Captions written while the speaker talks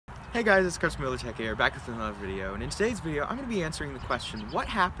Hey guys, it's Carsonmtech here, back with another video, and in today's video I'm going to be answering the question, what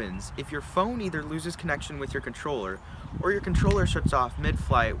happens if your phone either loses connection with your controller, or your controller shuts off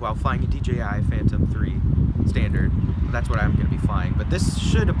mid-flight while flying a DJI Phantom 3 standard. That's what I'm going to be flying, but this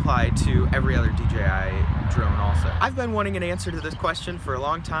should apply to every other DJI drone also. I've been wanting an answer to this question for a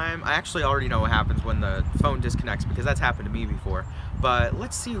long time. I actually already know what happens when the phone disconnects because that's happened to me before, but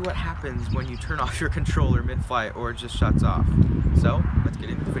let's see what happens when you turn off your controller mid-flight or it just shuts off. So, let's get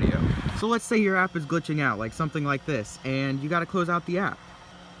into the video. So let's say your app is glitching out, like something like this, and you gotta close out the app.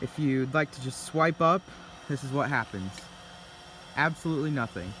 If you'd like to just swipe up, this is what happens. Absolutely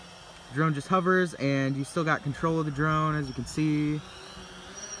nothing. The drone just hovers, and you still got control of the drone, as you can see.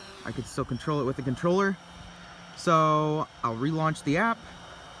 I can still control it with the controller. So, I'll relaunch the app.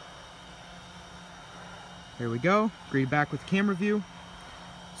 There we go, greeted back with camera view.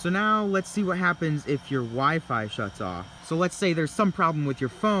 So now let's see what happens if your Wi-Fi shuts off. So let's say there's some problem with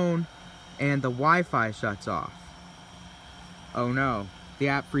your phone and the Wi-Fi shuts off. Oh no, the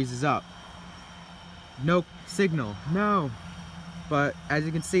app freezes up. No signal, no. But as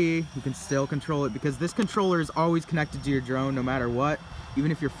you can see, you can still control it because this controller is always connected to your drone no matter what, even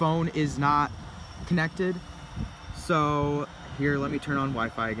if your phone is not connected. So here, let me turn on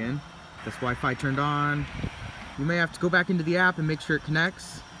Wi-Fi again. This Wi-Fi turned on. You may have to go back into the app and make sure it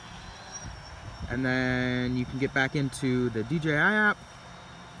connects. And then you can get back into the DJI app.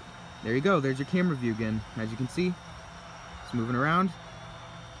 There you go, there's your camera view again. As you can see, it's moving around.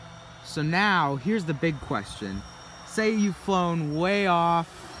 So now, here's the big question. Say you've flown way off,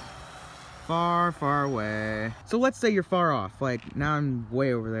 far, far away. So let's say you're far off, like now I'm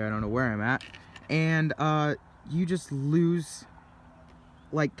way over there, I don't know where I'm at. And you just lose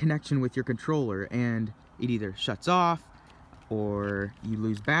like connection with your controller and it either shuts off, or you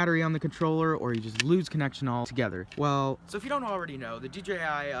lose battery on the controller, or you just lose connection altogether. Well, so if you don't already know, the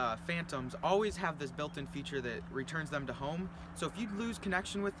DJI Phantoms always have this built-in feature that returns them to home. So if you lose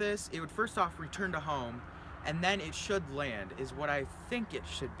connection with this, it would first off return to home, and then it should land, is what I think it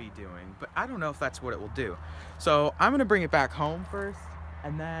should be doing. But I don't know if that's what it will do. So I'm gonna bring it back home first,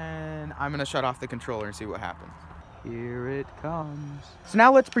 and then I'm gonna shut off the controller and see what happens. Here it comes. So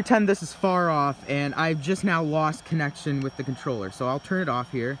now let's pretend this is far off and I've just now lost connection with the controller. So I'll turn it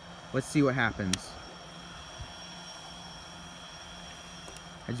off here. Let's see what happens.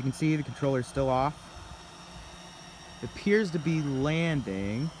 As you can see, the controller is still off. It appears to be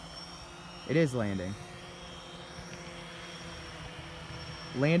landing. It is landing.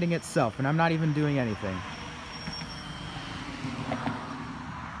 Landing itself, and I'm not even doing anything.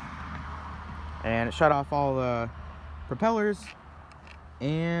 And it shut off all the propellers,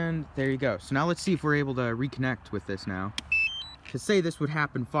 and there you go. So now let's see if we're able to reconnect with this now. To say this would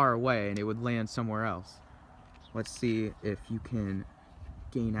happen far away and it would land somewhere else. Let's see if you can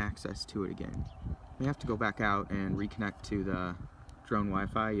gain access to it again. We have to go back out and reconnect to the drone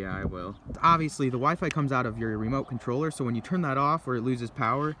Wi-Fi. Yeah, I will. Obviously the Wi-Fi comes out of your remote controller, so when you turn that off or it loses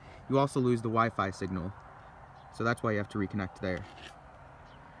power, you also lose the Wi-Fi signal. So that's why you have to reconnect there.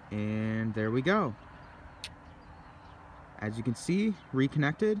 And there we go. As you can see,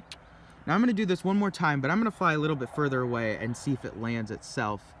 reconnected. Now I'm going to do this one more time, but I'm going to fly a little bit further away and see if it lands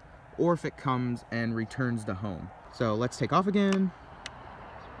itself or if it comes and returns to home. So let's take off again.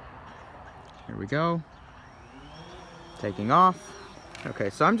 Here we go. Taking off.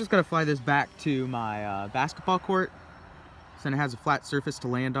 Okay, so I'm just going to fly this back to my basketball court. So then it has a flat surface to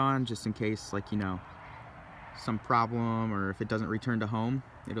land on, just in case, like, you know, some problem, or if it doesn't return to home,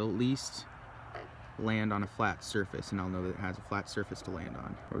 it'll at least land on a flat surface, and I'll know that it has a flat surface to land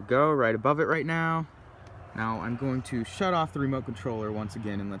on. There we go, right above it right now. Now I'm going to shut off the remote controller once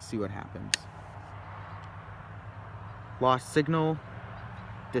again, and let's see what happens. Lost signal,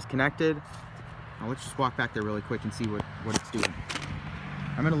 disconnected. Now let's just walk back there really quick and see what it's doing.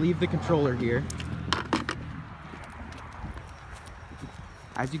 I'm going to leave the controller here.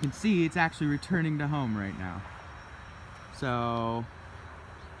 As you can see, it's actually returning to home right now. So,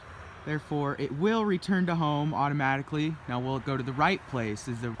 therefore, it will return to home automatically. Now, will it go to the right place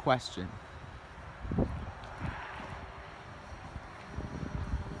is the question. There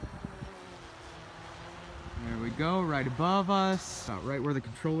we go, right above us, about right where the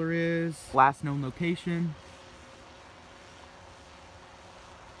controller is. Last known location.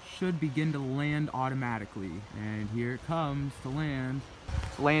 Should begin to land automatically. And here it comes to land.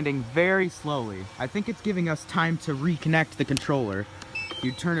 It's landing very slowly. I think it's giving us time to reconnect the controller.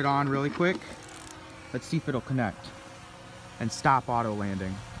 You turn it on really quick. Let's see if it'll connect and stop auto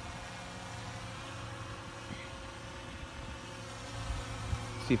landing.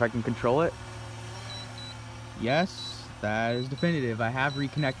 See if I can control it. Yes, That is definitive. I have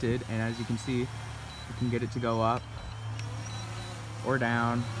reconnected, and as you can see, you can get it to go up or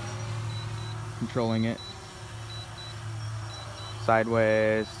down, controlling it.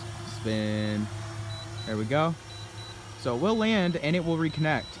 Sideways, spin. There we go. So we'll land and it will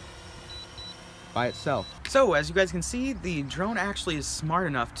reconnect by itself. So as you guys can see, the drone actually is smart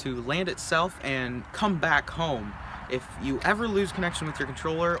enough to land itself and come back home. If you ever lose connection with your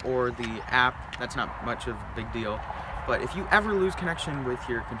controller or the app, that's not much of a big deal. But if you ever lose connection with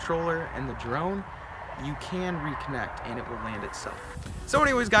your controller and the drone, you can reconnect and it will land itself. So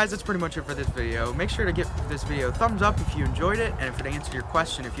anyways guys, that's pretty much it for this video. Make sure to give this video a thumbs up if you enjoyed it, and if it answered your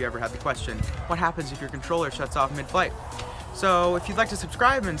question, if you ever had the question, what happens if your controller shuts off mid-flight? So if you'd like to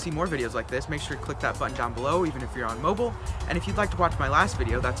subscribe and see more videos like this, make sure to click that button down below, even if you're on mobile. And if you'd like to watch my last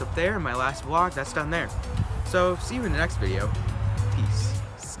video, that's up there, and my last vlog, that's down there. So see you in the next video. Peace.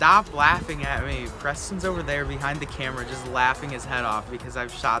 Stop laughing at me. Preston's over there behind the camera just laughing his head off because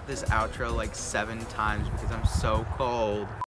I've shot this outro like 7 times because I'm so cold.